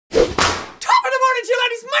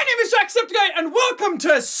My name is Jacksepticeye, and welcome to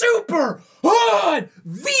SuperHOT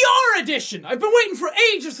VR Edition! I've been waiting for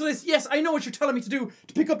ages for this. Yes, I know what you're telling me to do,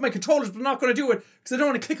 to pick up my controllers, but I'm not going to do it, because I don't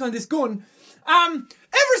want to click on this gun. Ever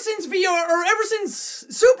since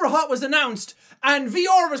SuperHOT was announced, and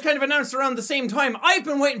VR was kind of announced around the same time, I've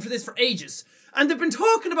been waiting for this for ages. And they've been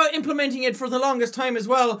talking about implementing it for the longest time as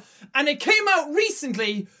well, and it came out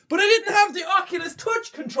recently, but I didn't have the Oculus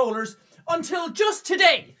Touch controllers until just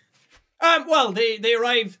today. Well, they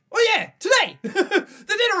arrived, oh yeah, today! They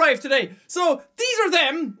did arrive today. So, these are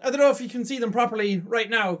them. I don't know if you can see them properly right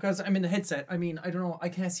now, because I'm in the headset. I mean, I don't know, I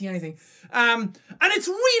can't see anything. And it's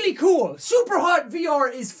really cool. SuperHOT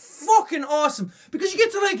VR is fucking awesome, because you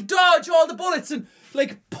get to, like, dodge all the bullets and,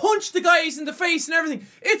 like, punch the guys in the face and everything.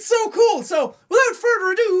 It's so cool. So, without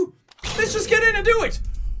further ado, let's just get in and do it.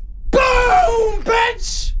 Boom,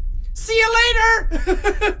 bitch! See you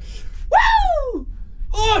later! Woo!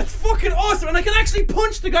 Oh, it's fucking awesome, and I can actually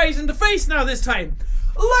punch the guys in the face now this time.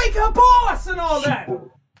 Like a boss and all that.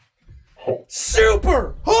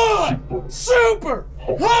 SuperHOT!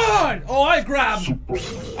 SuperHOT! Oh,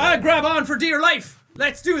 I'll grab on for dear life.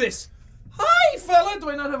 Let's do this. Hi, fella. Do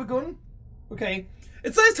I not have a gun? Okay.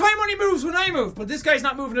 It says time only moves when I move, but this guy's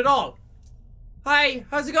not moving at all. Hi,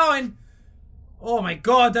 how's it going? Oh my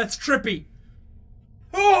god, that's trippy.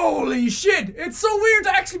 Holy shit! It's so weird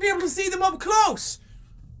to actually be able to see them up close.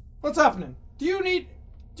 What's happening? Do you need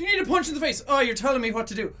a punch in the face? Oh, you're telling me what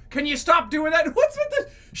to do. Can you stop doing that? What's with the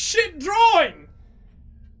shit drawing?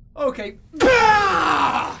 Okay.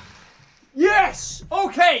 Ah! Yes!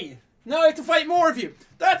 Okay. Now I have to fight more of you.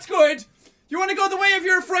 That's good. You want to go the way of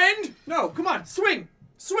your friend? No, come on. Swing.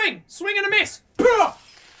 Swing. Swing and a miss.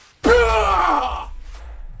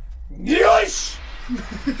 Yes!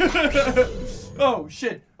 Oh,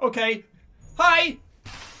 shit. Okay. Hi.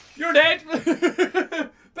 You're dead.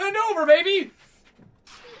 Bend over, baby!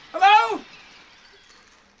 Hello?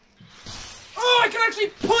 Oh, I can actually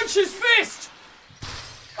punch his fist!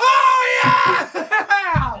 Oh, yeah!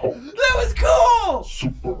 That was cool!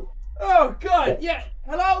 Oh, God, yeah.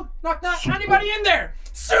 Hello? Knock, knock. Anybody in there?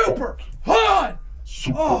 SuperHOT!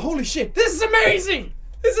 Oh, holy shit. This is amazing!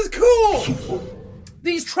 This is cool!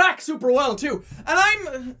 These track super well, too. And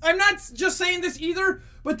I'm not just saying this either,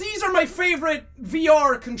 but these are my favorite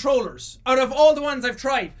VR controllers out of all the ones I've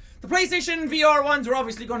tried. The PlayStation VR ones are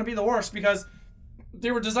obviously going to be the worst because they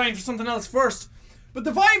were designed for something else first. But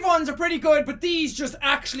the Vive ones are pretty good, but these just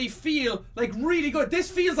actually feel like really good. This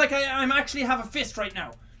feels like I'm actually have a fist right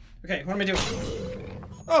now. Okay, what am I doing?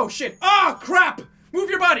 Oh, shit. Oh, crap! Move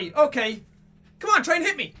your body. Okay. Come on, try and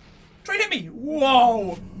hit me. Try and hit me.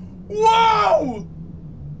 Whoa! Whoa!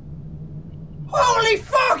 Holy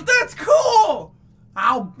fuck, that's cool!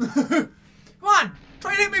 Ow. Come on,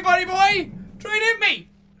 try and hit me, buddy boy! Try and hit me!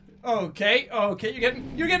 Okay, okay,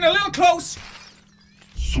 you're getting a little close.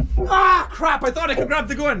 Ah, crap, I thought I could grab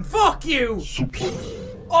the gun. Fuck you!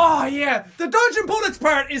 Oh, yeah, the dodging bullets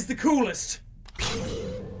part is the coolest.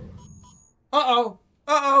 Uh-oh,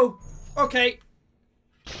 uh-oh, okay.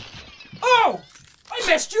 Oh, I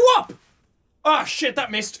messed you up! Oh, shit, that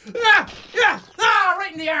missed. Ah, yeah, ah,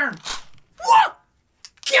 right in the arm. What?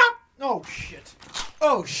 Oh shit.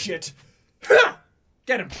 Oh shit.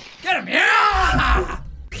 Get him. Get him. Yeah!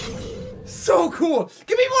 So cool.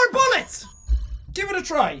 Give me more bullets. Give it a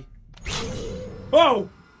try. Oh.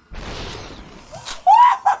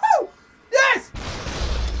 Woo-hoo-hoo! Yes!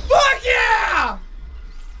 Fuck yeah!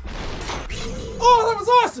 Oh, that was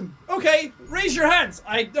awesome. Okay, raise your hands.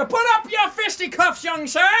 Put up your fisticuffs, young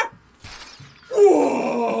sir.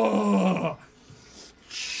 Whoa.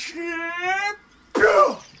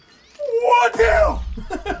 What the?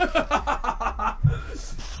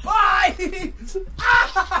 Bye!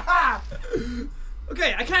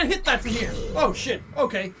 Okay, I can't hit that from here. Oh shit.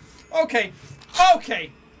 Okay. Okay.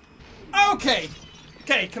 Okay. Okay.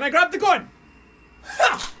 Okay, can I grab the gun?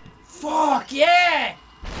 Ha! Fuck yeah!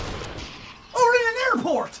 Oh, we're in an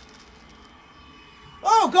airport!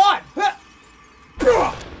 Oh god!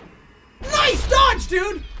 Nice dodge,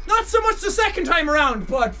 dude! Not so much the second time around,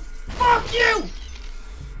 but fuck you!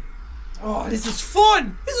 Oh, this is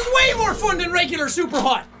fun! This is way more fun than regular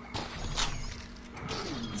SuperHOT!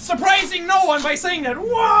 Surprising no one by saying that.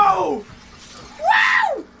 Whoa!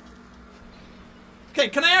 Wow! Okay,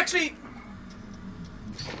 can I actually...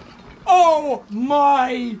 Oh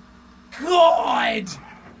my god!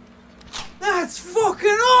 That's fucking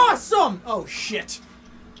awesome! Oh shit.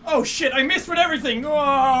 Oh shit, I missed with everything!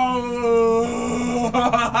 Oh.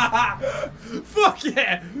 Fuck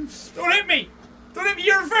yeah! Don't hit me! Don't hit me,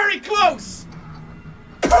 you're very close!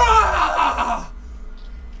 Ah!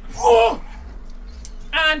 Oh!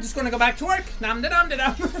 And just gonna go back to work. Nam da dam da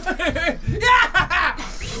dam. Yeah!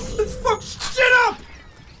 Let's fuck shit up!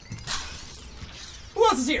 Who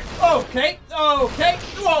else is here? Okay, okay.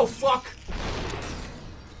 Oh, fuck.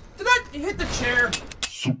 Did I hit the chair?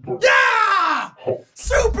 Super. Yeah! Hot.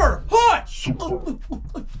 Super hot! Super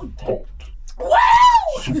hot. Wow!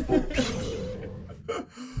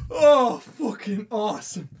 Oh, fucking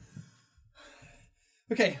awesome.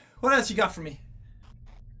 Okay, what else you got for me?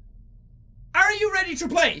 Are you ready to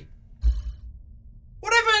play?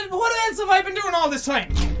 What else have I been doing all this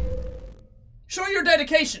time? Show your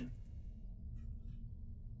dedication.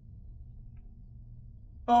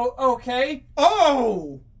 Oh, okay.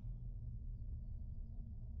 Oh!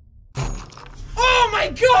 Oh my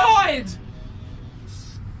god!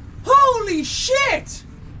 Holy shit!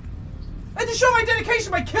 I had to show my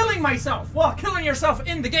dedication by killing myself. Well, killing yourself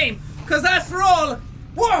in the game. Because that's for all.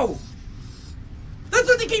 Whoa! That's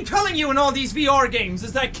what they keep telling you in all these VR games,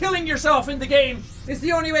 is that killing yourself in the game is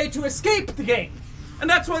the only way to escape the game. And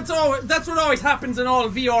that's what always happens in all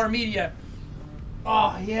VR media.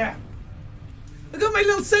 Oh, yeah. I got my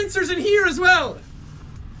little sensors in here as well.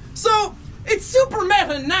 So, it's super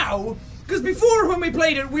meta now, because before when we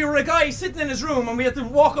played it, we were a guy sitting in his room and we had to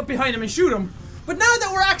walk up behind him and shoot him. But now that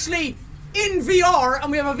we're actually in VR and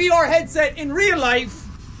we have a VR headset in real life,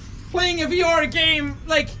 playing a VR game,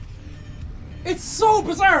 like, it's so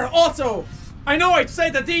bizarre. Also, I know I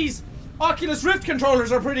said that these Oculus Rift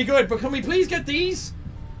controllers are pretty good, but can we please get these?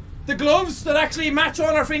 The gloves that actually match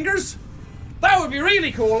all our fingers? That would be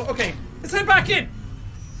really cool. Okay, let's head back in.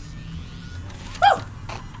 Woo! Do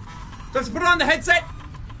I have to put on the headset?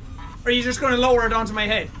 Or are you just going to lower it onto my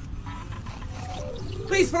head?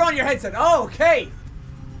 Please put on your headset. Oh, okay.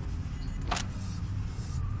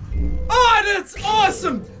 Oh, that's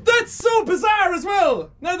awesome! That's so bizarre as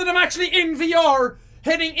well! Now that I'm actually in VR,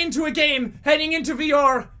 heading into a game, heading into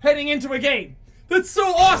VR, heading into a game. That's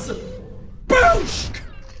so awesome! Boosh!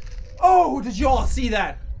 Oh, did you all see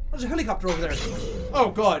that? There's a helicopter over there.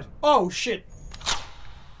 Oh god. Oh shit.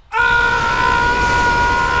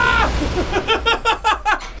 Ah!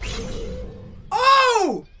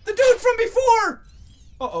 Oh! The dude from before!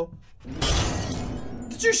 Uh-oh.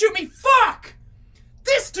 Did you shoot me? Fuck!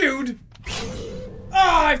 This dude! Oh,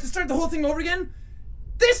 I have to start the whole thing over again?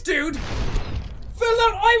 This dude fell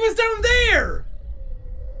out. I was down there!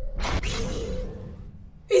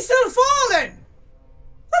 He's still falling!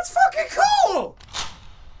 That's fucking cool!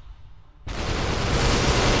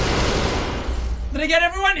 Did I get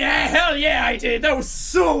everyone? Yeah, hell yeah, I did. That was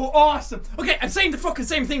so awesome. Okay, I'm saying the fucking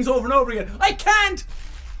same things over and over again. I can't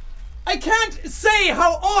say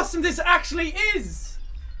how awesome this actually is.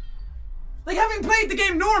 Like, having played the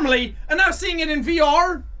game normally and now seeing it in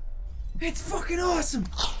VR, it's fucking awesome.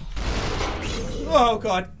 Oh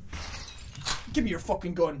god. Give me your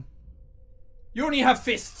fucking gun. You only have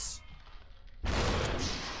fists.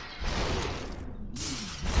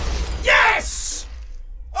 Yes!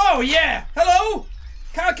 Oh yeah! Hello?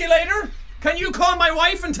 Calculator? Can you call my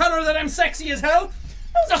wife and tell her that I'm sexy as hell?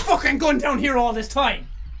 There's a fucking gun down here all this time.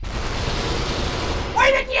 Why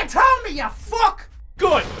didn't you tell me, you fuck?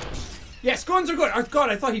 Good. Yes, guns are good. Oh god,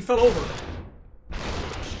 I thought he fell over.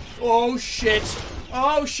 Oh shit.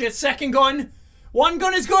 Oh shit, second gun. One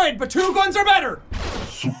gun is good, but two guns are better.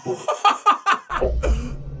 Super.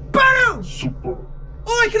 Boom! Super.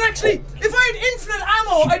 Oh, I can actually, if I had infinite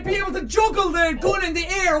ammo, I'd be able to juggle the gun in the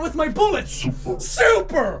air with my bullets.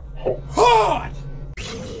 Super hot!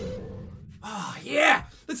 Oh, yeah.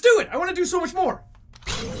 Let's do it. I want to do so much more.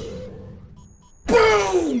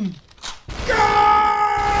 Boom!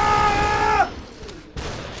 Ah!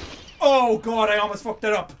 Oh, God, I almost fucked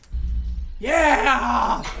that up.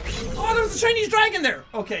 Yeah! Oh, there was a Chinese dragon there.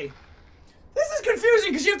 Okay. This is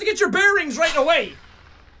confusing because you have to get your bearings right away.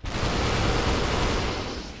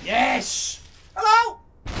 Yes! Hello?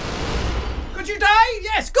 Could you die?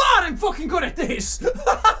 Yes! God, I'm fucking good at this! Woo!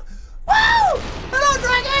 Hello,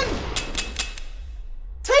 dragon!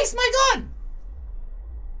 Taste my gun!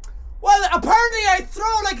 Well, apparently I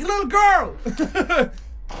throw like a little girl!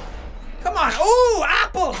 Come on! Oh,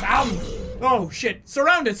 apples! Oh, shit.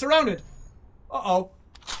 Surrounded, surrounded. Uh-oh.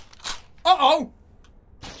 Uh-oh!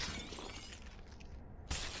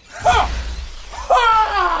 Ha!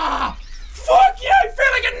 Ha! Fuck yeah! I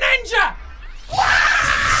feel like a ninja!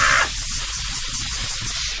 Ah!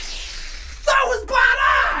 That was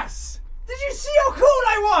badass! Did you see how cool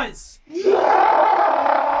I was?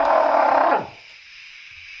 Yeah!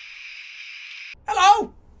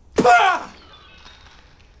 Hello? Bah!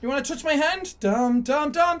 You wanna touch my hand? Dum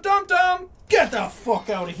dum dum dum dum! Get the fuck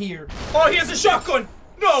out of here! Oh, he has a shotgun!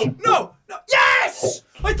 No, no, no! Yes!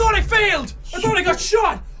 I I thought I failed! I thought I got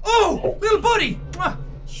shot! Oh! Little buddy!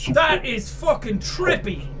 That is fucking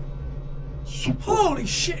trippy. Holy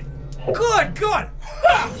shit! Good God!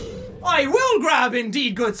 Ha! I will grab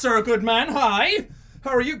indeed, good sir, good man. Hi!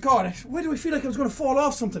 How are you? God, why do I feel like I was gonna fall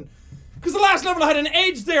off something? Because the last level I had an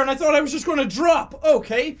edge there and I thought I was just gonna drop.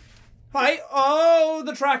 Okay. Hi. Oh,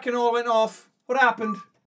 the tracking all went off. What happened?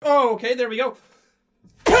 Oh, okay, there we go.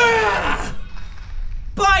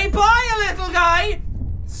 Bye-bye, little guy!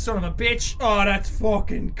 Son of a bitch. Oh, that's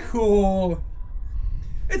fucking cool.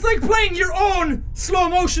 It's like playing your own slow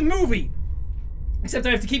motion movie. Except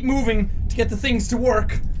I have to keep moving to get the things to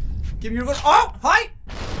work. Give me your... Oh, hi!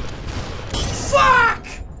 Fuck!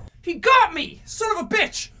 He got me! Son of a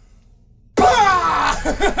bitch!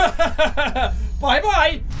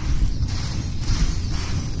 Bye-bye!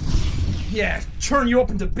 Yeah, turn you up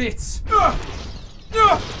into bits. Did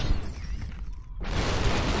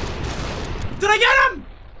I get him?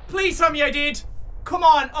 Please tell me I did. Come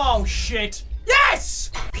on. Oh, shit.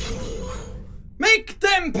 Yes! Make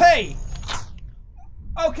them pay.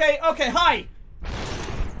 Okay, okay, hi.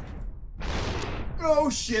 Oh,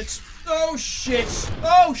 shit. Oh, shit.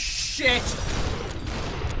 Oh, shit.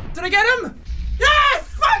 Did I get him? Yes!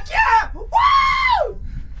 Fuck yeah! Woo!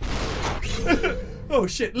 Oh,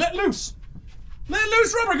 shit. Let loose. Let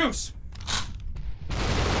loose, rubber goose.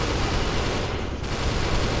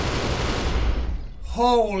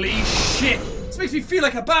 Holy shit! This makes me feel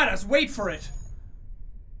like a badass. Wait for it.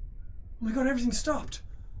 Oh my god, everything stopped.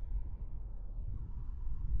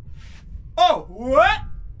 Oh, what?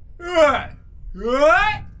 What?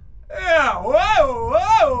 What? Yeah, whoa,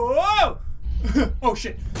 whoa, whoa! Oh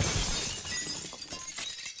shit.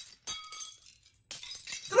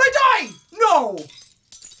 Did I die? No!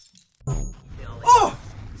 Oh!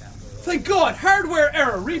 Thank god, hardware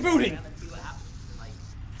error, rebooting.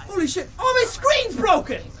 Holy shit. Oh, my screen's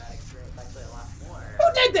broken!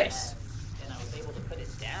 Who did this? And I was able to put it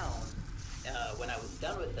down when I was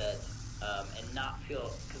done with it and not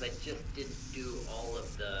feel, because I just didn't do all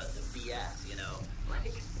of the BS, you know?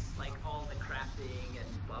 Like all the crafting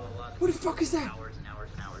and blah blah blah. What the fuck is that? Hours and hours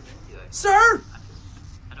and hours into it. Sir?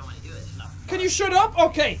 I don't want to do it. It's not fun. Can you shut up?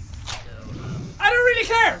 Okay. So, I don't really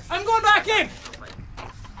care. I'm going back in.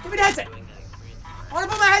 Give me the headset. I want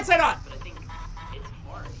to put my headset on. But I think it's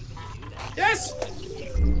hard even to do that. Yes.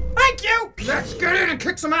 Thank you. Let's get in and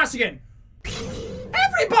kick some ass again.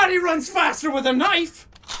 Everybody runs faster with a knife.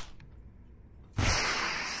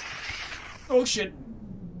 Oh shit.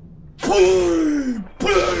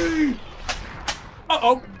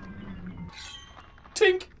 Uh-oh.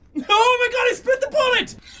 Tink. Oh my god, I spit the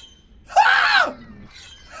bullet! Ah!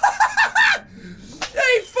 They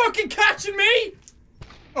ain't fucking catching me!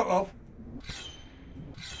 Uh-oh.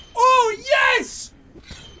 Oh, yes!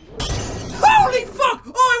 Holy fuck!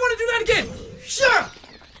 Oh, I want to do that again! Sure!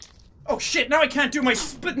 Oh shit, now I can't do my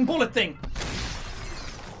spitting bullet thing.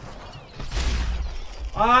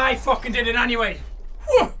 I fucking did it anyway.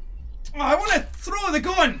 Whew. Oh, I want to throw the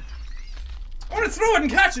gun. I want to throw it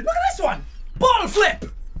and catch it. Look at this one. Bottle flip.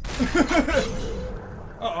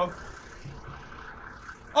 Uh-oh.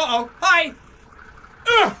 Uh-oh. Hi.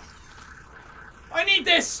 Ugh. I need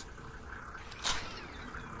this.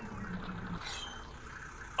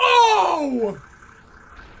 Oh!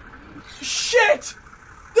 Shit!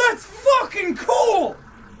 That's fucking cool!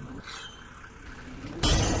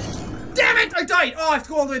 Damn it! I died! Oh, I have to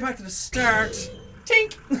go all the way back to the start.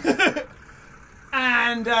 Tink!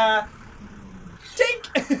 And,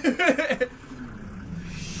 tink!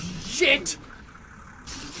 Shit!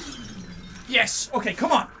 Yes! Okay,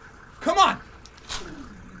 come on! Come on!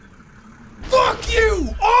 Fuck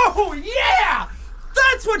you! Oh, yeah!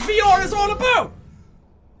 That's what VR is all about!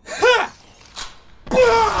 Ha!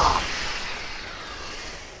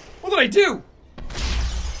 What did I do?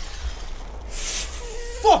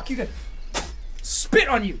 Fuck you! Spit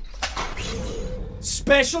on you!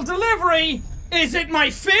 Special delivery! Is it my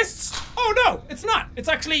fists? Oh no, it's not. It's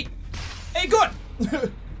actually a gun.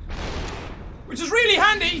 Which is really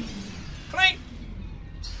handy. Can I?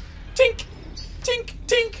 Tink! Tink!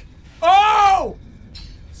 Tink! Oh!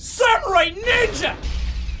 Samurai Ninja!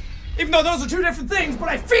 Even though those are two different things, but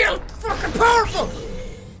I feel fucking powerful!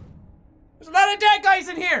 There's a lot of dead guys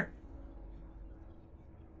in here!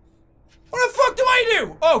 What the fuck do I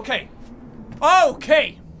do? Okay.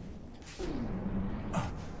 Okay.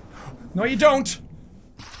 No, you don't.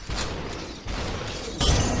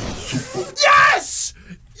 Yes!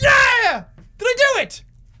 Yeah! Did I do it?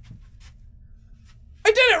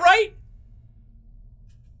 I did it, right?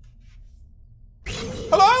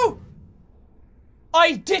 Hello?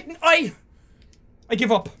 I didn't. I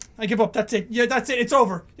give up. I give up. That's it. Yeah, that's it. It's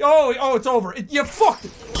over. Oh, it's over. You fucked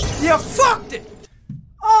it. You fucked it.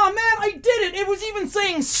 Oh man, I did it. It was even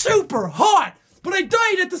saying super hot, but I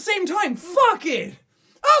died at the same time. Fuck it.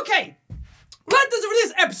 Okay. That does it for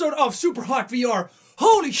this episode of SuperHOT VR.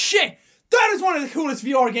 Holy shit. That is one of the coolest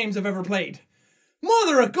VR games I've ever played.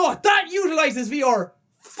 Mother of God, that utilizes VR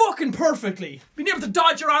fucking perfectly. Being able to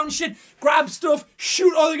dodge around shit, grab stuff,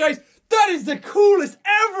 shoot other guys. That is the coolest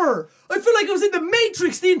ever. I feel like I was in the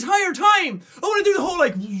Matrix the entire time. I want to do the whole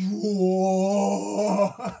like,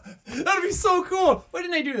 whoa. That'd be so cool. Why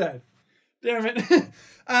didn't I do that? Damn it.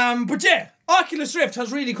 But yeah, Oculus Rift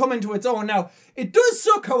has really come into its own now. It does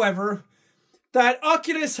suck, however, that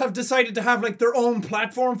Oculus have decided to have like their own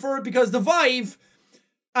platform for it, because the Vive,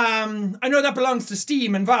 I know that belongs to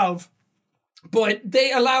Steam and Valve, but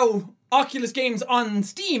they allow Oculus games on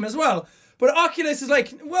Steam as well. But Oculus is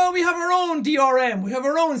like, well, we have our own DRM, we have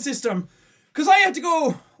our own system. Because I had to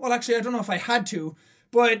go, well actually I don't know if I had to,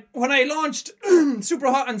 but when I launched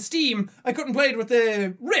SuperHOT on Steam, I couldn't play it with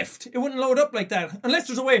the Rift. It wouldn't load up like that, unless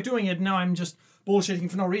there's a way of doing it. Now I'm just bullshitting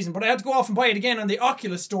for no reason, but I had to go off and buy it again on the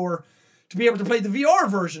Oculus store to be able to play the VR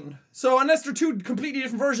version. So unless they're two completely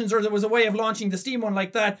different versions, or there was a way of launching the Steam one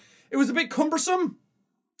like that, it was a bit cumbersome.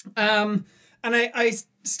 And I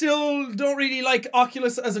still don't really like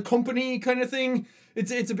Oculus as a company kind of thing.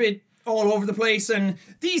 It's a bit all over the place, and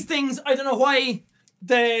these things, I don't know why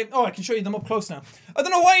I can show you them up close now. I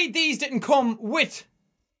don't know why these didn't come with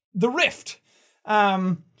the Rift.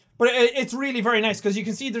 But it's really very nice, because you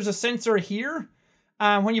can see there's a sensor here.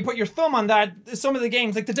 When you put your thumb on that, some of the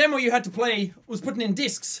games, like the demo you had to play, was putting in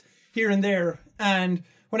discs here and there. And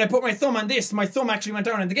when I put my thumb on this, my thumb actually went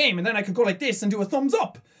down in the game, and then I could go like this and do a thumbs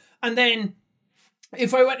up. And then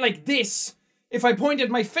if I went like this, if I pointed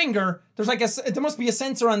my finger, there's like there must be a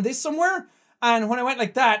sensor on this somewhere. And when I went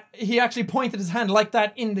like that, he actually pointed his hand like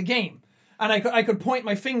that in the game. And I could point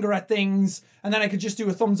my finger at things, and then I could just do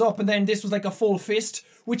a thumbs up, and then this was like a full fist,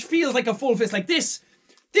 which feels like a full fist. Like this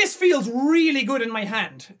feels really good in my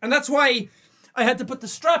hand. And that's why I had to put the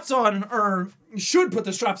straps on, or should put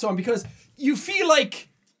the straps on, because you feel like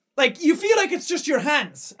it's just your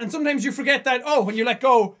hands. And sometimes you forget that, oh, when you let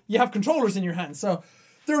go, you have controllers in your hands. So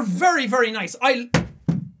they're very, very nice. I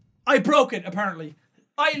broke it, apparently.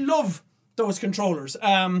 I love those controllers.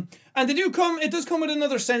 And it does come with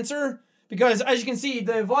another sensor, because as you can see,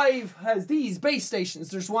 the Vive has these base stations.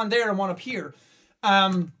 There's one there and one up here.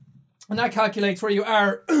 And that calculates where you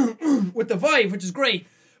are with the Vive, which is great.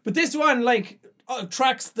 But this one, like,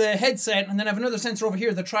 tracks the headset, and then I have another sensor over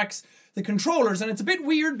here that tracks the controllers. And it's a bit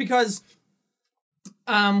weird, because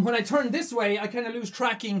when I turn this way, I kind of lose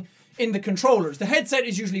tracking in the controllers. The headset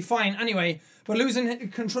is usually fine anyway, but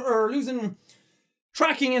losing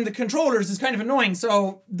tracking in the controllers is kind of annoying.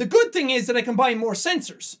 So the good thing is that I can buy more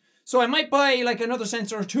sensors. So I might buy like another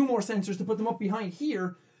sensor or two more sensors to put them up behind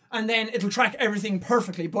here, and then it'll track everything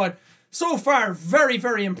perfectly. But so far, very,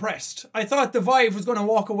 very impressed. I thought the Vive was going to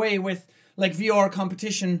walk away with like VR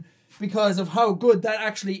competition because of how good that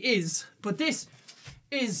actually is. But this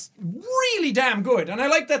is really damn good. And I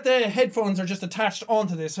like that the headphones are just attached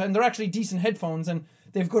onto this, and they're actually decent headphones, and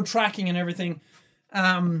they have good tracking and everything.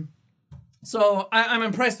 So I'm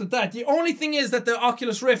impressed with that. The only thing is that the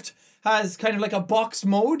Oculus Rift has kind of like a boxed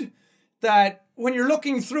mode, that when you're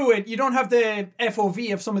looking through it, you don't have the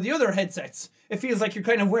FOV of some of the other headsets. It feels like you're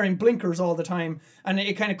kind of wearing blinkers all the time, and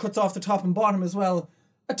it kind of cuts off the top and bottom as well.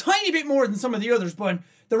 A tiny bit more than some of the others, but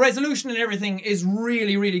the resolution and everything is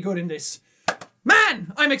really, really good in this.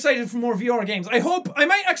 Man, I'm excited for more VR games. I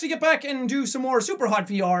might actually get back and do some more SuperHOT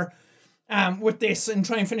VR with this and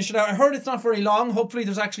try and finish it out. I heard it's not very long. Hopefully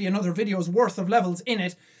there's actually another video's worth of levels in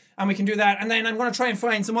it, and we can do that. And then I'm going to try and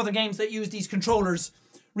find some other games that use these controllers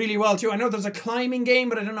really well too. I know there's a climbing game,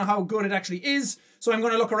 but I don't know how good it actually is, so I'm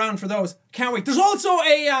going to look around for those. Can't wait. There's also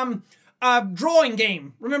a drawing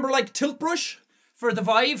game. Remember like Tilt Brush for the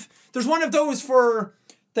Vive? There's one of those for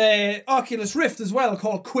the Oculus Rift as well,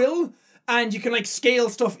 called Quill, and you can like scale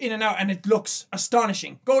stuff in and out, and it looks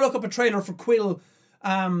astonishing. Go look up a trailer for Quill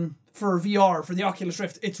for VR, for the Oculus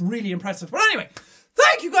Rift. It's really impressive. But anyway,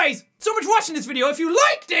 thank you guys so much for watching this video. If you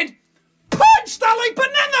liked it, punch that like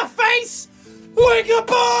button in the face like a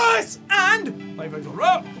boss, and bye bye,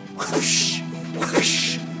 row. Whoosh,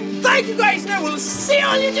 whoosh. Thank you guys. Now we'll see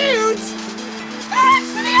all you dudes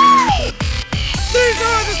next video.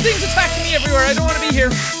 There's things attacking me everywhere. I don't want to be here.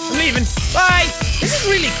 I'm leaving. Bye. This is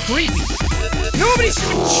really creepy. Nobody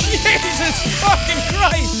should. Jesus fucking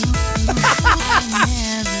Christ.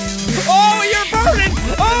 Oh, you're burning.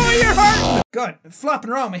 Oh, you're hurting. God, I'm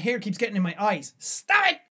flopping around. My hair keeps getting in my eyes. Stop it.